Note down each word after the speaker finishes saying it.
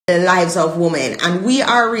the lives of women, and we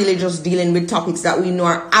are really just dealing with topics that we know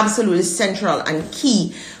are absolutely central and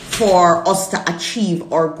key for us to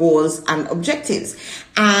achieve our goals and objectives.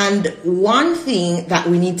 And one thing that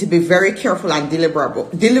we need to be very careful and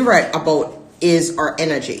deliberate about is our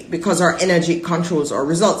energy, because our energy controls our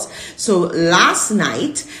results. So last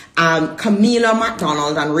night, Camila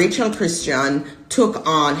McDonald and Rachel Christian took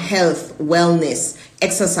on health, wellness,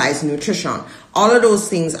 exercise, nutrition. All of those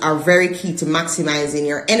things are very key to maximizing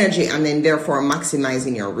your energy and then therefore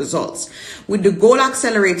maximizing your results. With the Goal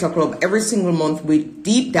Accelerator Club, every single month we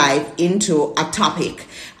deep dive into a topic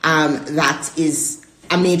that is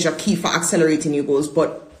a major key for accelerating your goals,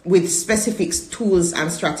 but with specific tools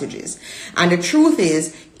and strategies. And the truth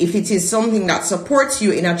is, if it is something that supports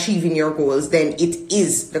you in achieving your goals, then it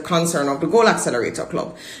is the concern of the Goal Accelerator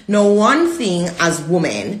Club. Now, one thing as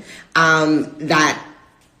women that,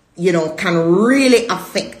 you know, can really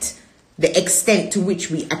affect the extent to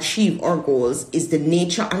which we achieve our goals is the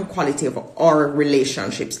nature and quality of our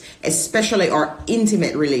relationships, especially our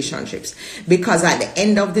intimate relationships. Because at the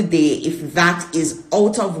end of the day, if that is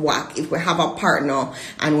out of whack, if we have a partner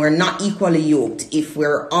and we're not equally yoked, if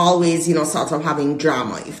we're always, you know, sort of having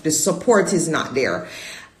drama, if the support is not there,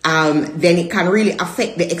 then it can really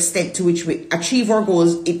affect the extent to which we achieve our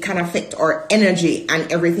goals. It can affect our energy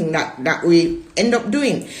and everything that we end up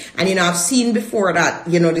doing. And, you know, I've seen before that,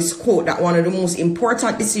 you know, this quote that one of the most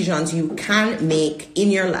important decisions you can make in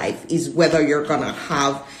your life is whether you're going to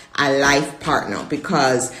have a life partner,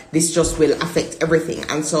 because this just will affect everything.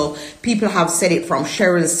 And so people have said it, from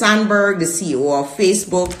Sheryl Sandberg, the CEO of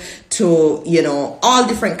Facebook, to, you know, all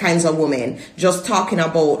different kinds of women, just talking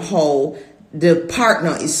about how the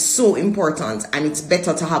partner is so important, and it's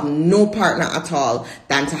better to have no partner at all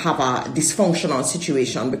than to have a dysfunctional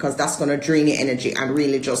situation, because that's going to drain your energy and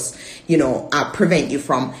really just, you know, prevent you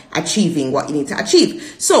from achieving what you need to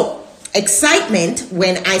achieve. So excitement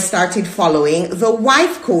when I started following the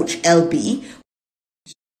wife coach LB.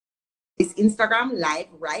 It's Instagram live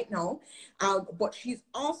right now, but she's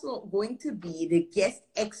also going to be the guest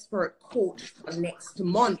expert coach for next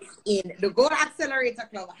month in the Goal Accelerator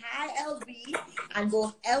Club. Hi, LB, and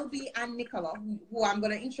both LB and Nicola, who I'm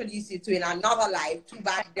going to introduce you to in another live. Too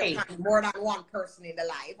bad there can't be more than one person in the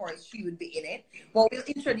live, or she would be in it. But we'll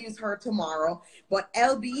introduce her tomorrow. But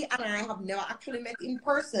LB and I have never actually met in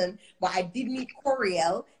person, but I did meet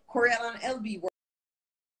Coriel. Coriel and LB were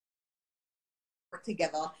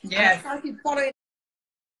together. Yes. I started following.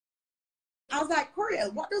 I was like,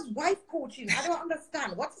 Coriel, what does wife coaching? I don't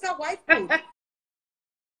understand. What's a wife coach?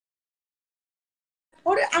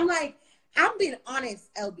 I'm like, I'm being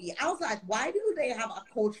honest, LB. I was like, why do they have a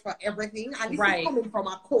coach for everything? And this is coming from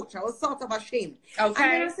a coach. I was sort of ashamed. Okay. And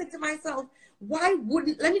then I said to myself, why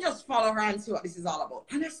wouldn't, let me just follow her and see what this is all about.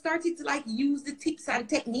 And I started to like use the tips and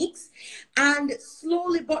techniques, and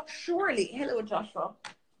slowly but surely, hello, Joshua.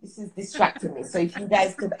 This is distracting me. So if you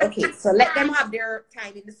guys could, okay, so let them have their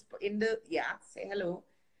time in the yeah, say hello.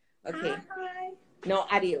 Okay. Hi. No,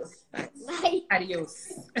 adios. Thanks. Bye.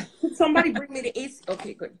 Adios. Could somebody bring me the AC?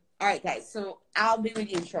 Okay, good. All right, guys. So I'll be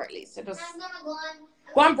with you shortly. So just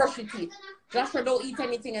go and brush your teeth. Joshua, don't eat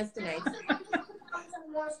anything else tonight.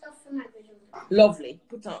 More stuff for my vision board. Lovely.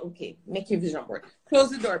 Put on, okay, make your vision board. Close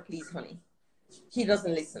the door, please, honey. He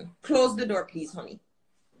doesn't listen. Close the door, please, honey.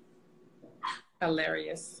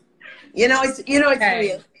 Hilarious. You know, it's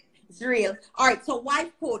real. It's real. All right. So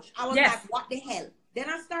wife coach, I was like, what the hell? Then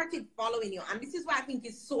I started following you. And this is why I think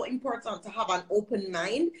it's so important to have an open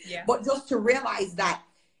mind, but just to realize that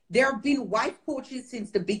there have been wife coaches since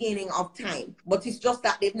the beginning of time, but it's just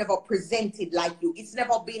that they've never presented like you. It's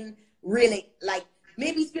never been really like,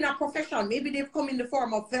 maybe it's been a profession. Maybe they've come in the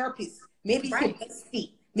form of therapists. Maybe it's an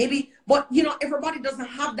ST. Maybe, but you know, everybody doesn't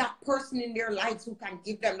have that person in their lives who can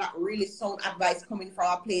give them that really sound advice coming from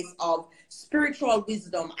a place of spiritual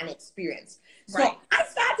wisdom and experience. So I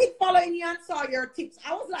started following you and saw your tips.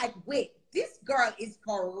 I was like, wait, this girl is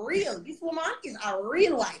for real. This woman is a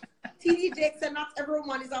real wife. TD Jake said not every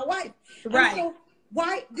woman is a wife. Right. And so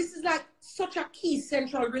why, this is like such a key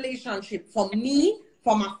central relationship for me,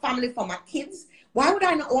 for my family, for my kids. Why would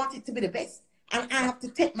I not want it to be the best? And I have to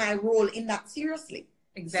take my role in that seriously.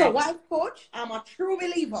 Exactly. So, wife coach, I'm a true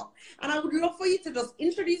believer, and I would love for you to just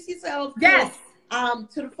introduce yourself to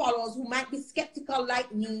the followers who might be skeptical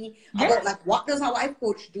like me about like what does a wife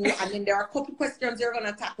coach do, and then there are a couple questions you're going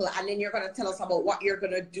to tackle, and then you're going to tell us about what you're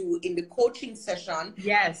going to do in the coaching session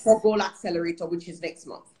for Goal Accelerator, which is next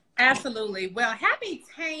month. Absolutely. Well, happy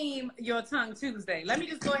Tame Your Tongue Tuesday. Let me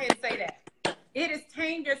just go ahead and say that. It is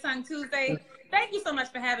Tame Your Tongue Tuesday. Thank you so much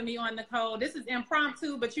for having me on, Nicole. This is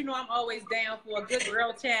impromptu, but you know I'm always down for a good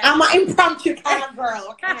girl chat. I'm an impromptu kind of girl.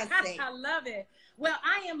 What can I say? I love it. Well,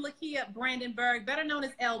 I am Lakia Brandenburg, better known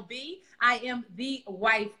as LB. I am the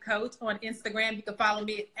wife coach on Instagram. You can follow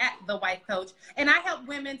me at the wife coach, and I help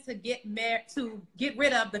women to get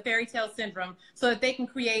rid of the fairy tale syndrome so that they can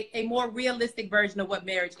create a more realistic version of what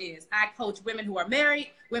marriage is. I coach women who are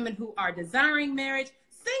married, women who are desiring marriage,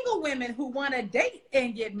 single women who want to date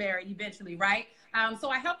and get married eventually, right?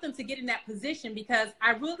 So I help them to get in that position because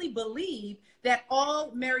I really believe that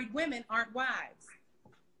all married women aren't wives.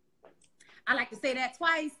 I like to say that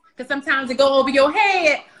twice because sometimes it go over your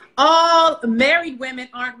head. All married women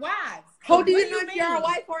aren't wives. How do you know if you're a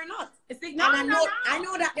wife or not? See, I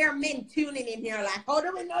know that there are men tuning in here like, how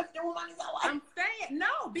do we know if the woman is a wife? I'm saying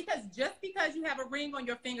no, because just because you have a ring on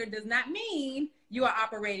your finger does not mean you are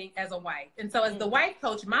operating as a wife. And so as the wife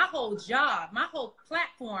coach, my whole job, my whole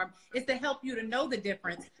platform is to help you to know the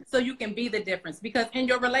difference so you can be the difference. Because in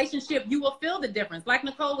your relationship, you will feel the difference. Like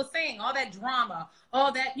Nicole was saying, all that drama,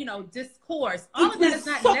 all that, discourse, all of that is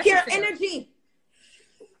not necessary. Your energy.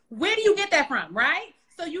 Where do you get that from, right?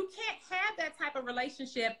 So you can't have that type of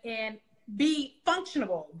relationship and be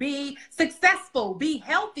functional, be successful, be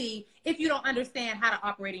healthy if you don't understand how to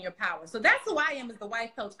operate in your power. So that's who I am as the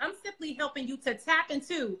wife coach. I'm simply helping you to tap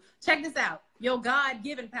into, check this out, your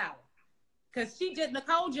God-given power. Because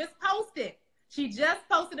Nicole just posted. She just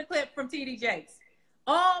posted a clip from TD Jakes.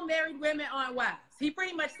 All married women aren't wives. He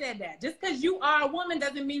pretty much said that. Just because you are a woman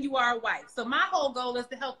doesn't mean you are a wife. So my whole goal is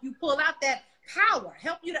to help you pull out that power,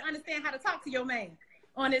 help you to understand how to talk to your man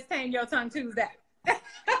on this Tame Your Tongue Tuesday.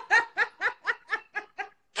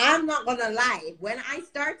 I'm not gonna lie. When I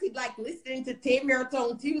started listening to Tame Your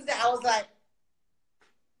Tongue Tuesday, I was like,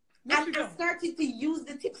 I started to use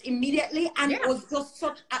the tips immediately, and it was just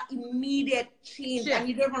such an immediate change. And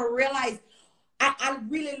you don't even realize. I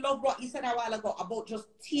really love what you said a while ago about just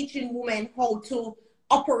teaching women how to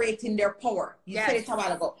operate in their power. You said it a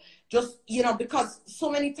while ago. Just because so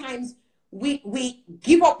many times we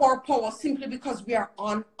give up our power simply because we are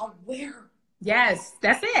unaware. Yes,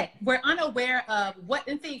 that's it. We're unaware of what,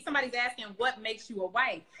 and see, somebody's asking what makes you a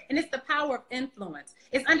wife. And it's the power of influence.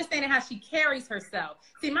 It's understanding how she carries herself.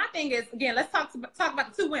 See, my thing is, again, let's talk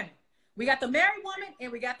about the two women. We got the married woman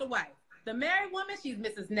and we got the wife. The married woman, she's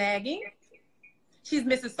Mrs. Nagging. She's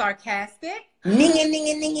Mrs. Sarcastic.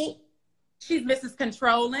 Ningy. She's Mrs.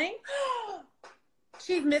 Controlling.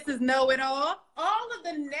 She's Mrs. Know-It-All. All of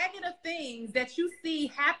the negative things that you see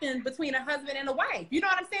happen between a husband and a wife. You know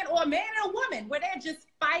what I'm saying? Or a man and a woman, where they're just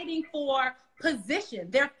fighting for position.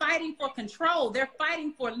 They're fighting for control. They're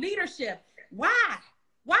fighting for leadership. Why?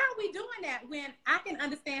 Why are we doing that when I can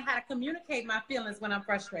understand how to communicate my feelings when I'm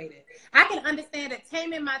frustrated? I can understand that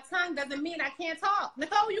taming my tongue doesn't mean I can't talk.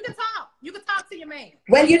 Nicole, you can talk. You can talk to your man.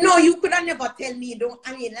 Well, you could have never tell me.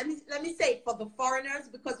 Let me say it for the foreigners,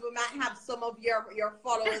 because we might have some of your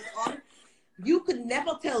followers on. You could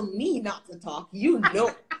never tell me not to talk.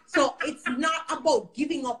 So it's not about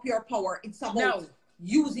giving up your power. It's about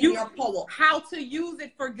using your power. How to use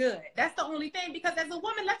it for good. That's the only thing. Because as a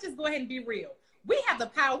woman, let's just go ahead and be real. We have the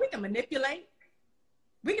power. We can manipulate.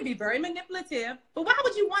 We can be very manipulative. But why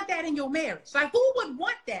would you want that in your marriage? Like, who would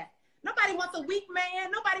want that? Nobody wants a weak man.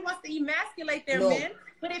 Nobody wants to emasculate their men.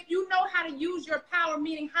 But if you know how to use your power,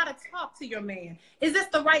 meaning how to talk to your man, is this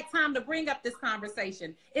the right time to bring up this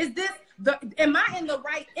conversation? Am I in the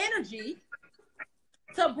right energy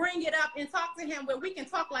to bring it up and talk to him where we can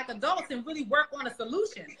talk like adults and really work on a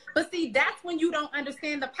solution? But see, that's when you don't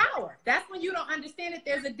understand the power. That's when you don't understand that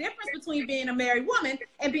there's a difference between being a married woman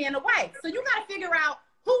and being a wife. So you got to figure out,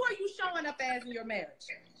 who are you showing up as in your marriage?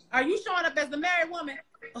 Are you showing up as the married woman,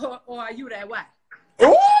 or are you that wife?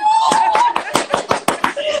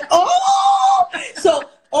 So,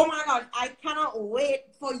 oh my God, I cannot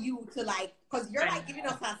wait for you to because you're giving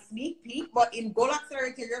us a sneak peek, but in Goal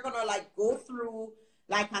Accelerator, you're going to go through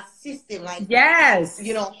a system,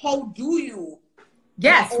 how do you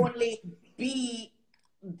not only be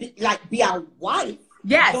a wife,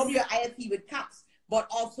 WIFE with caps, but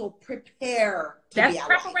also prepare to be a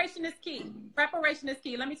preparation wife. Is key. Preparation is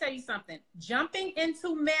key. Let me tell you something. Jumping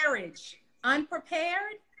into marriage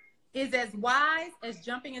unprepared is as wise as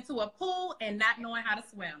jumping into a pool and not knowing how to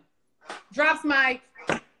swim. Drops mic.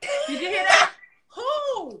 Did you hear that?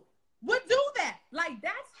 Who would do that?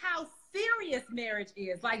 That's how serious marriage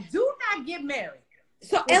is. Do not get married.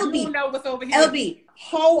 So LB, you know what's over here. LB,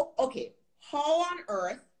 how on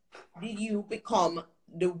earth did you become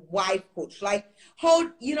the wife coach?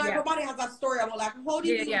 How everybody has a story about how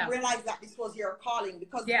did you realize that this was your calling?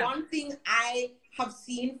 Because one thing I have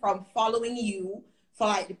seen from following you for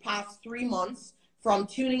like the past 3 months from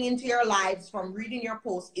tuning into your lives, from reading your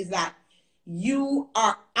posts, is that you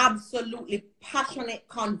are absolutely passionate,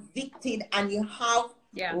 convicted, and you have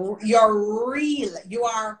you're real. You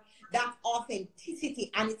are that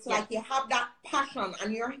authenticity, and it's like you have that passion,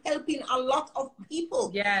 and you're helping a lot of people.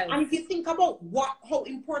 Yes. And if you think about how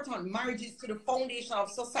important marriage is to the foundation of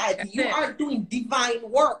society, you are doing divine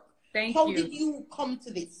work. How did you come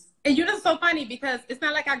to this? And you know, it's so funny because it's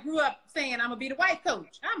not like I grew up saying I'm gonna be the wife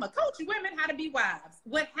coach. I'm a coach women how to be wives.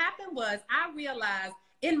 What happened was I realized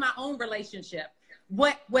in my own relationship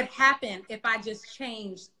what would happen if I just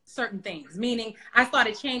changed certain things. Meaning I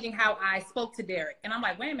started changing how I spoke to Derek. And I'm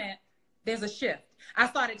like, wait a minute, there's a shift. I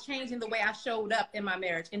started changing the way I showed up in my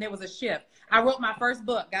marriage, and there was a shift. I wrote my first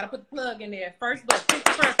book. Gotta put the plug in there. First book, Fix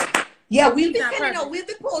the Purpose. Yeah, we'll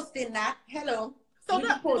be posting that. Hello. So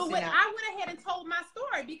look, but I went ahead and told my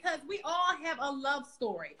story because we all have a love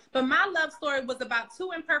story. But my love story was about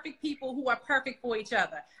two imperfect people who are perfect for each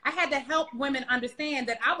other. I had to help women understand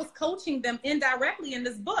that I was coaching them indirectly in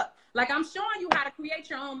this book. Like, I'm showing you how to create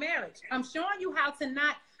your own marriage. I'm showing you how to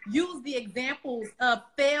not use the examples of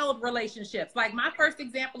failed relationships. Like, my first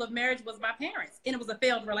example of marriage was my parents, and it was a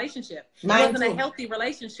failed relationship. It wasn't a healthy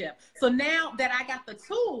relationship. So now that I got the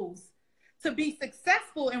tools to be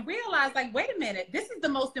successful and realize, like, wait a minute, this is the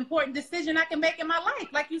most important decision I can make in my life.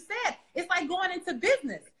 Like you said, it's like going into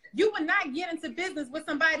business. You would not get into business with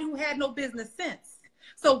somebody who had no business sense.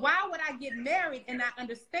 So why would I get married and not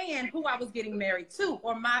understand who I was getting married to,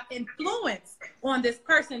 or my influence on this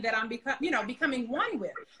person that I'm becoming one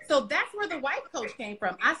with? So that's where the wife coach came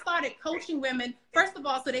from. I started coaching women, first of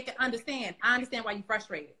all, so they could understand. I understand why you're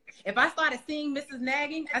frustrated. If I started seeing Mrs.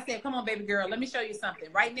 Nagging, I said, come on, baby girl, let me show you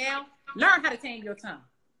something. Right now, learn how to tame your tongue.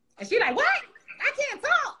 And she's like, what? I can't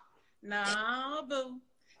talk. No, boo.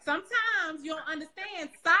 Sometimes you don't understand.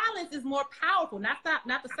 Silence is more powerful, not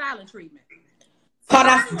the silent treatment.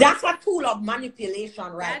 That's a tool of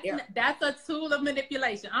manipulation there. That's a tool of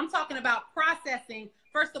manipulation. I'm talking about processing.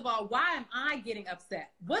 First of all, why am I getting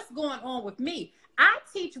upset? What's going on with me? I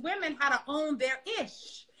teach women how to own their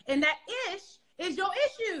ish. And that ish is your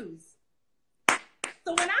issues.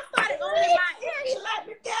 So when I started owning my ish,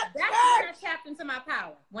 that's when I tapped into my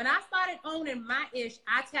power. When I started owning my ish,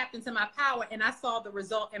 I tapped into my power, and I saw the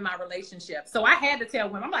result in my relationship. So I had to tell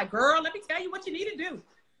women, I'm like, girl, let me tell you what you need to do.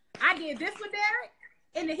 I did this with Derek,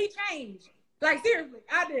 and then he changed. Like, seriously,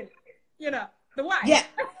 I did it. You know, the wife. Yeah.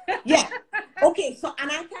 Yeah. Okay, so,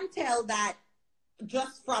 and I can tell that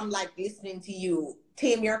just from, like, listening to you,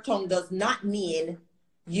 tame your tongue does not mean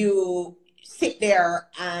you sit there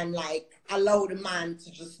and, like, allow the man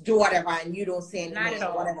to just do whatever and you don't say anything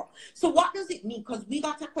or whatever. So what does it mean? Because we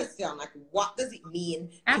got a question, like, what does it mean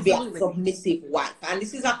to be a submissive wife? And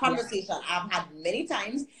this is a conversation I've had many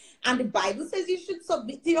times. And the Bible says you should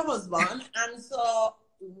submit to your husband. And so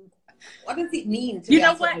what does it mean to be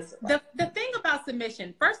a submissive wife? The thing about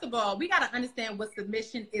submission, first of all, we got to understand what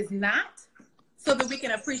submission is not so that we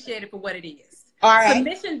can appreciate it for what it is. All right.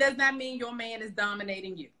 Submission does not mean your man is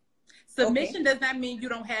dominating you. Submission does not mean you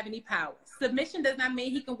don't have any power. Submission does not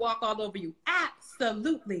mean he can walk all over you.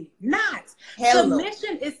 Absolutely not.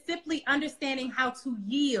 Submission is simply understanding how to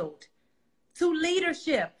yield to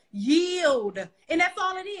leadership. Yield. And that's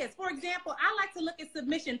all it is. For example, I like to look at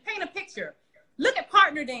submission, paint a picture. Look at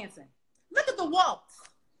partner dancing. Look at the waltz.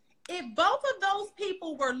 If both of those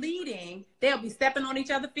people were leading, they'll be stepping on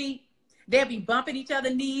each other's feet. They'll be bumping each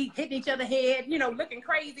other's knees, hitting each other's head, looking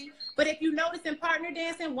crazy. But if you notice in partner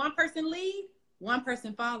dancing, one person leads, one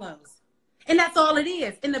person follows. And that's all it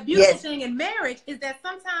is. And the beautiful thing in marriage is that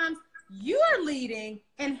sometimes you're leading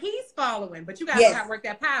and he's following, but you got to know how to work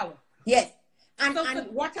that power. Yes. And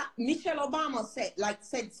what Michelle Obama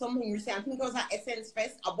said something recently, I think it was at Essence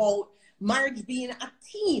Fest, about marriage being a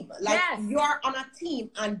team. Like, you're on a team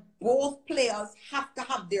and both players have to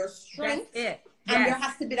have their strength. That's it. And there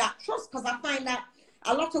has to be that trust, because I find that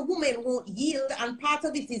a lot of women won't yield, and part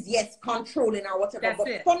of it is, controlling or whatever.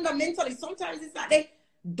 Fundamentally, sometimes it's that they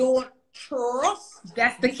don't trust.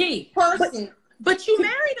 That's the key. Person. But you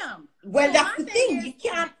married them. Well, so that's the thing.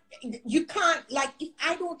 You can't, like, if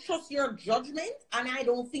I don't trust your judgment and I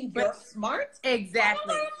don't think you're smart.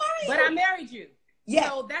 Exactly. But I married you. Yeah.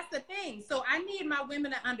 So that's the thing. So I need my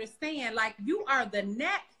women to understand, like, you are the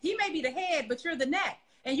neck. He may be the head, but you're the neck.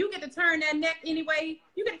 And you get to turn that neck anyway.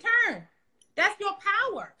 You get to turn. That's your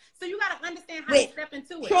power. So you got to understand how to step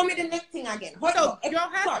into it. Show me the neck thing again. So your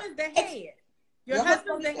husband's the head. Your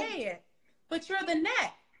husband's the head, but you're the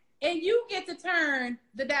neck. And you get to turn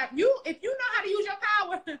if you know how to use your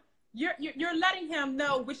power, you're letting him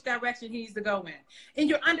know which direction he needs to go in. And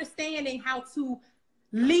you're understanding how to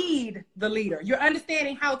lead the leader. You're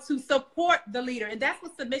understanding how to support the leader. And that's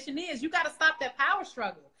what submission is. You got to stop that power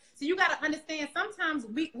struggle. So you got to understand sometimes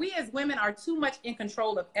we as women are too much in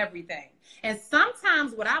control of everything. And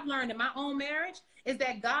sometimes what I've learned in my own marriage is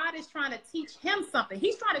that God is trying to teach him something.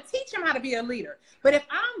 He's trying to teach him how to be a leader. But if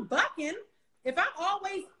I'm bucking, if I'm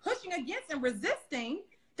always pushing against and resisting,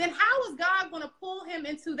 then how is God going to pull him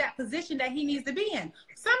into that position that he needs to be in?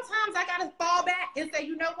 Sometimes I got to fall back and say,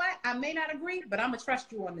 you know what? I may not agree, but I'm going to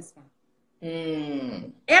trust you on this one.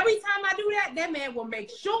 Every time I do that, that man will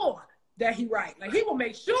make sure that he's right. Like, he will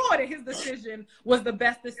make sure that his decision was the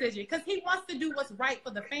best decision because he wants to do what's right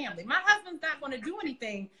for the family. My husband's not going to do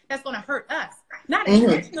anything that's going to hurt us. Not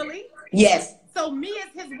intentionally. Yes. So me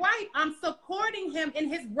as his wife, I'm supporting him in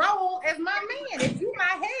his role as my man. If you my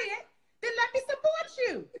head, then let me support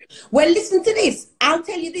you. Well, listen to this. I'll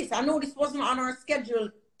tell you this. I know this wasn't on our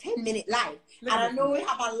scheduled 10-minute live. And I know we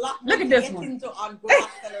have a lot more to get into on Goal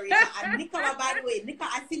Accelerator. And Nicola, by the way,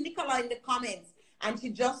 I see Nicola in the comments, and she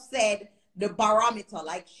just said the barometer.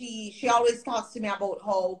 Like, she always talks to me about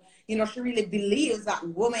how, you know, she really believes that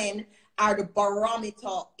women are the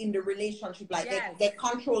barometer in the relationship. Like, they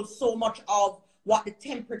control so much of what the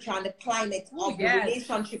temperature and the climate of the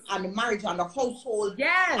relationship and the marriage and the household.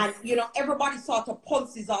 And, you know, everybody sort of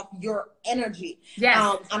pulses off your energy.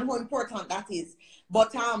 And how important that is.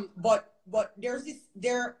 But a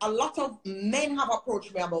lot of men have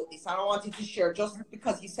approached me about this. And I wanted to share just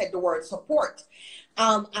because you said the word support.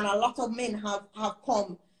 And a lot of men have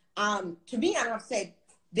come to me and have said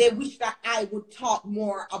they wish that I would talk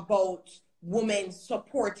more about women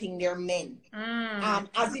supporting their men.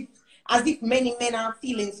 As if many men are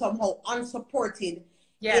feeling somehow unsupported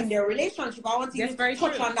in their relationship. I want you to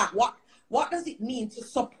touch on that. What does it mean to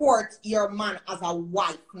support your man as a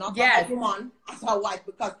wife, not as a woman, as a wife?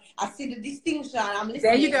 Because I see the distinction. I'm listening.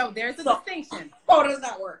 There you go. There's a distinction. How does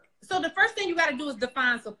that work? So the first thing you got to do is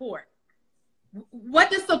define support. What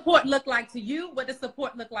does support look like to you? What does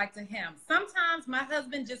support look like to him? Sometimes my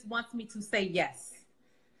husband just wants me to say yes.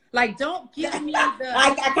 Like, don't give me the...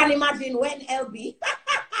 I can imagine when LB.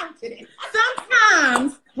 I'm kidding.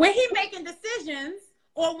 Sometimes when he making decisions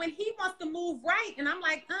or when he wants to move right, and I'm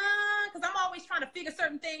like, because I'm always trying to figure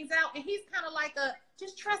certain things out, and he's kind of like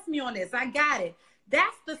just trust me on this. I got it.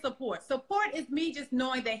 That's the support. Support is me just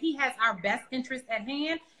knowing that he has our best interest at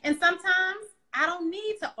hand. And sometimes I don't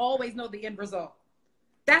need to always know the end result.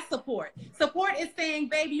 That's support. Support is saying,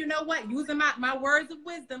 baby, you know what? Using my words of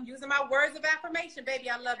wisdom, using my words of affirmation, baby,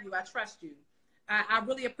 I love you. I trust you. I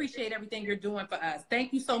really appreciate everything you're doing for us.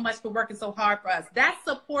 Thank you so much for working so hard for us. That's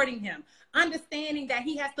supporting him. Understanding that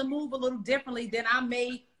he has to move a little differently than I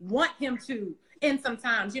may want him to. And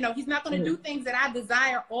sometimes, you know, he's not going to do things that I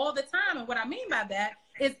desire all the time. And what I mean by that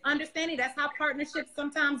is understanding that's how partnerships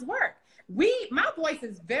sometimes work. My voice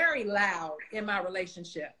is very loud in my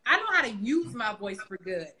relationship. I know how to use my voice for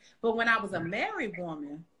good. But when I was a married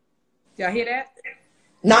woman, y'all hear that?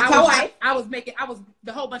 I was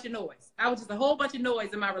the whole bunch of noise. I was just a whole bunch of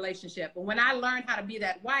noise in my relationship. But when I learned how to be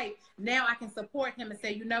that wife, now I can support him and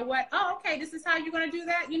say, you know what? Oh, okay, this is how you're going to do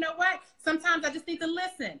that. You know what? Sometimes I just need to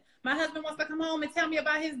listen. My husband wants to come home and tell me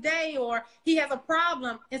about his day, or he has a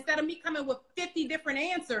problem. Instead of me coming with 50 different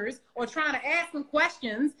answers or trying to ask him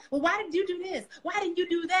questions. Well, why did you do this? Why didn't you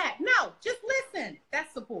do that? No, just listen.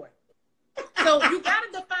 That's support. So you got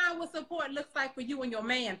to define what support looks like for you and your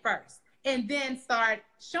man first. And then start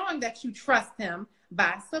showing that you trust him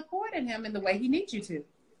by supporting him in the way he needs you to.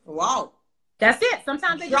 Wow. That's it.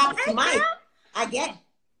 Sometimes they drop mic. I get.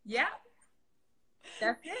 Yeah.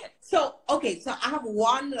 That's it. So, okay. So I have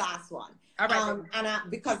one last one. All right.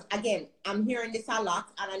 Because again, I'm hearing this a lot,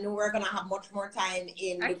 and I know we're gonna have much more time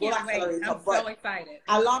in the Goal Accelerator. I'm so excited.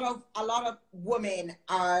 A lot of women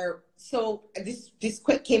are this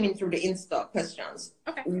quick came in through the Insta questions.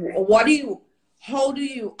 Okay. How do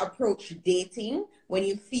you approach dating when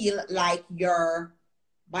you feel like your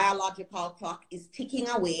biological clock is ticking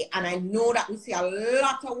away? And I know that we see a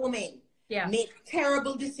lot of women make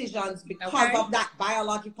terrible decisions because of that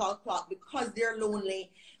biological clock, because they're lonely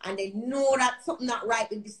and they know that something not right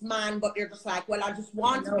with this man, but they're just like, well, I just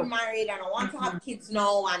want to be married and I want to have kids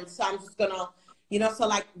now, and so I'm just gonna, you know, so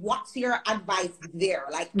like, what's your advice there?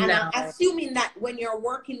 Like, and I'm assuming that when you're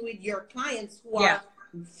working with your clients who are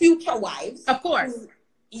future wives, of course,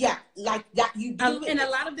 like that, you do and a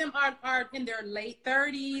lot of them are in their late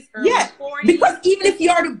 30s, early 40s. Because even if you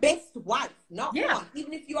are the best wife,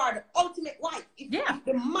 even if you are the ultimate wife, if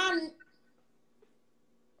the man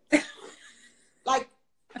like,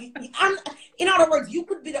 in other words, you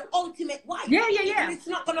could be the ultimate wife. It's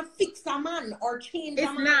not gonna fix a man or change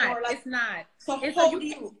a man. It's not. So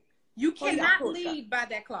You How you cannot approach that? lead by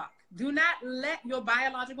that clock. Do not let your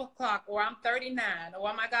biological clock, or I'm 39, or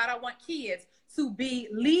oh my God, I want kids, to be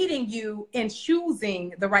leading you in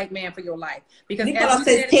choosing the right man for your life. Because Nicola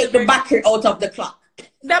says, take the battery out of the clock.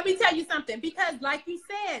 Let me tell you something, because like you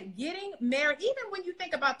said, getting married, even when you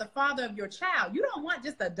think about the father of your child, you don't want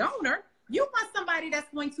just a donor. You want somebody that's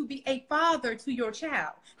going to be a father to your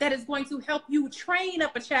child, that is going to help you train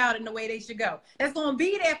up a child in the way they should go. That's going to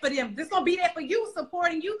be there for them. That's going to be there for you,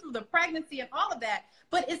 supporting you through the pregnancy and all of that.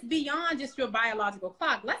 But it's beyond just your biological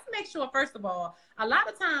clock. Let's make sure, first of all, a lot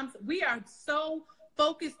of times we are so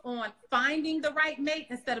focused on finding the right mate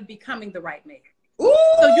instead of becoming the right mate. Ooh!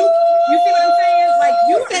 So you see what I'm saying? Like,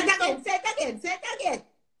 you say it again.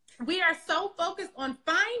 We are so focused on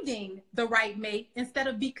finding the right mate instead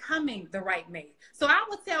of becoming the right mate. So I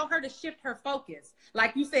would tell her to shift her focus.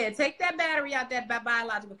 Like you said, take that battery out that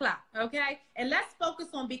biological clock, okay? And let's focus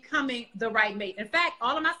on becoming the right mate. In fact,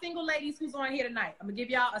 all of my single ladies who's on here tonight, I'm gonna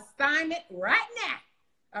give y'all assignment right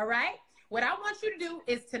now, all right? What I want you to do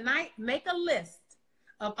is tonight make a list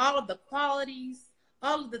of all of the qualities,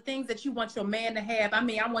 all of the things that you want your man to have. I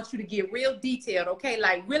mean, I want you to get real detailed, okay?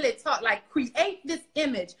 Like, really talk, like, create this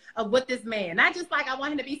image of what this man, not just like I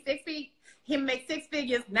want him to be 6 feet, him make 6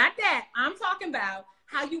 figures, not that. I'm talking about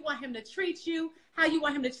how you want him to treat you, how you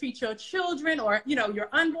want him to treat your children, or, you know, your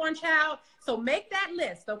unborn child. So make that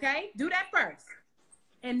list, okay? Do that first.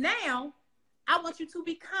 And now I want you to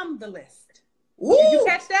become the list. Ooh. Did you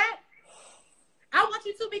catch that? I want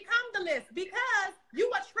you to become the list, because you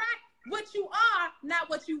attract what you are, not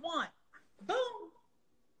what you want. Boom.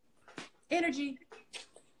 Energy.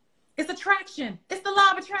 It's attraction. It's the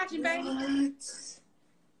law of attraction, baby.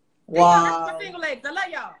 What? Wow. That's my single ladies. I love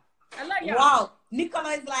y'all. I love y'all. Wow. Nicola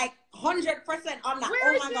is like 100% on that.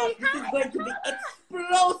 Where oh my God. This is going to be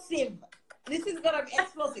explosive. This is going to be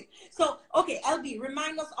explosive. So, okay, LB,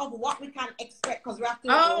 remind us of what we can expect, because we have to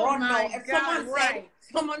run now. If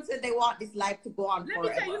someone said they want this live to go on forever.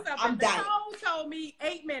 Let me tell you something. I'm dying. Nicole told me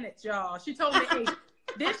 8 minutes, y'all. She told me 8.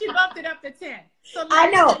 Then she bumped it up to 10. So I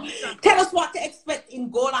know. Tell us what to expect in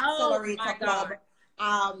Goal Accelerator Club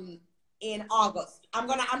in August. I'm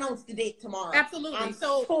going to announce the date tomorrow. Absolutely. I'm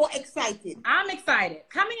so excited. I'm excited.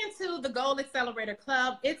 Coming into the Goal Accelerator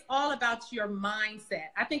Club, it's all about your mindset.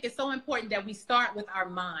 I think it's so important that we start with our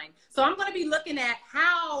mind. So I'm going to be looking at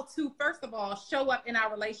how to, first of all, show up in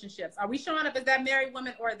our relationships. Are we showing up as that married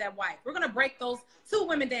woman or that wife? We're going to break those two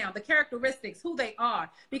women down, the characteristics, who they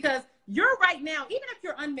are. Because you're right now, even if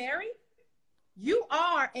you're unmarried, you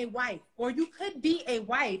are a wife, or you could be a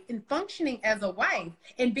wife and functioning as a wife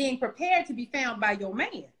and being prepared to be found by your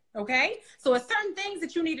man. Okay. So it's certain things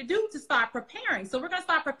that you need to do to start preparing. So we're going to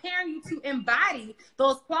start preparing you to embody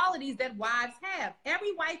those qualities that wives have.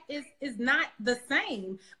 Every wife is not the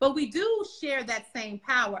same, but we do share that same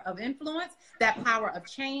power of influence, that power of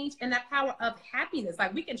change, and that power of happiness.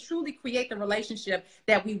 Like, we can truly create the relationship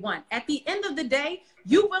that we want. At the end of the day,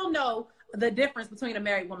 you will know the difference between a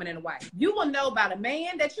married woman and a wife. You will know by the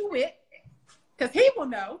man that you with, because he will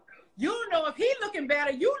know. You'll know if he looking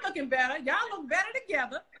better, you looking better. Y'all look better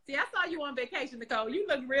together. See, I saw you on vacation, Nicole. You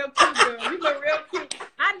look real cute, girl. You look real cute.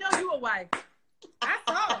 I know you a wife. I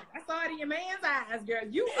saw it. I saw it in your man's eyes, girl.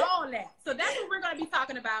 You own that. So that's what we're going to be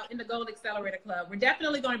talking about in the Goal Accelerator Club. We're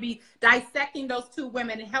definitely going to be dissecting those two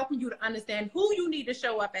women and helping you to understand who you need to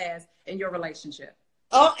show up as in your relationship.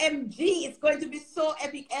 OMG, it's going to be so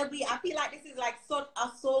epic, LB. I feel like this is like such a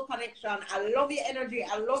soul connection. I love your energy.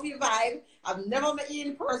 I love your vibe. I've never met you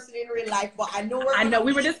in person in real life, but I know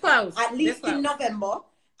we were this close. At least in November,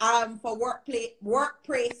 for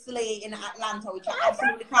Workplace Slay in Atlanta, which I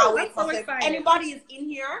absolutely can't wait for. So if anybody is in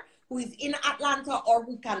here who is in Atlanta or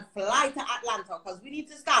who can fly to Atlanta, because we need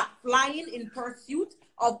to start flying in pursuit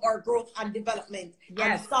of our growth and development.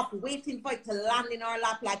 Yes. And stop waiting for it to land in our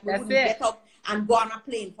lap like we wouldn't get up and go on a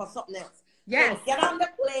plane for something else. Yes. So get on the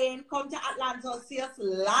plane, come to Atlanta, see us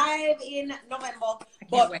live in November.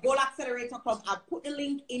 But Goal Accelerator Club, I'll put the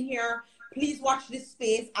link in here. Please watch this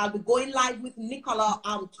space. I'll be going live with Nicola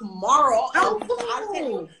tomorrow. Oh, I'll tell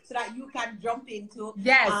you so that you can jump into.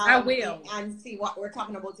 Yes, I will. And see what we're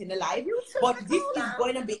talking about in the live. But this is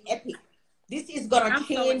going to be epic. This is going to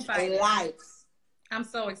change lives. I'm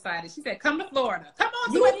so excited. She said, come to Florida. Come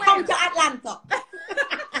on to Atlanta. Come to Atlanta.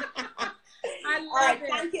 I love All right, it.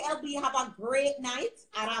 thank you, LB. Have a great night.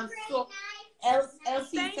 And I'm so...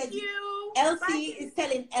 LC is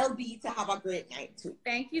telling LB to have a great night, too.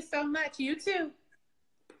 Thank you so much. You too.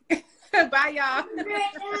 Bye, y'all.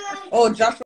 Oh, Joshua.